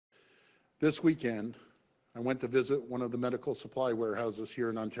This weekend, I went to visit one of the medical supply warehouses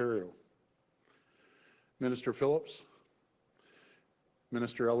here in Ontario. Minister Phillips,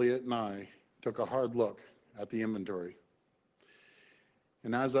 Minister Elliott, and I took a hard look at the inventory.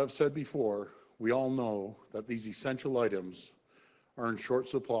 And as I've said before, we all know that these essential items are in short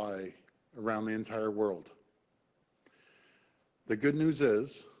supply around the entire world. The good news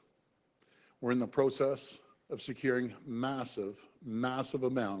is we're in the process of securing massive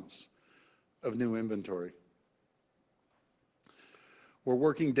amounts of new inventory. We're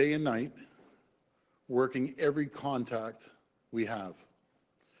working day and night, working every contact we have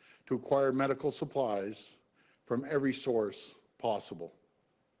to acquire medical supplies from every source possible,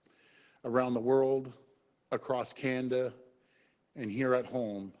 around the world, across Canada, and here at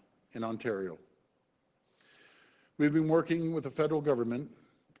home in Ontario. We've been working with the federal government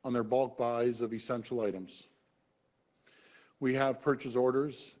on their bulk buys of essential items. We have purchase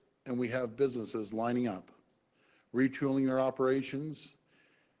orders and we have businesses lining up, retooling their operations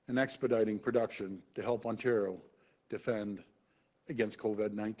and expediting production to help Ontario defend against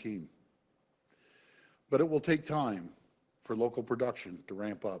COVID-19. But it will take time for local production to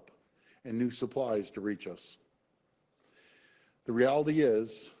ramp up and new supplies to reach us. The reality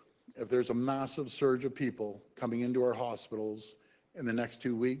is, if there's a massive surge of people coming into our hospitals in the next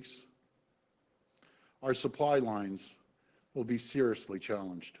 2 weeks, our supply lines will be seriously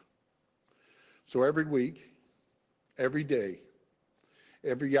challenged. So every week, every day,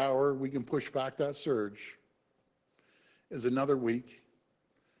 every hour we can push back that surge is another week,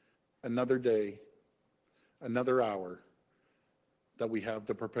 another day, another hour that we have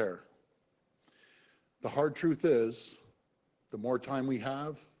to prepare. The hard truth is, the more time we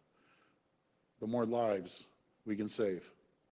have, the more lives we can save.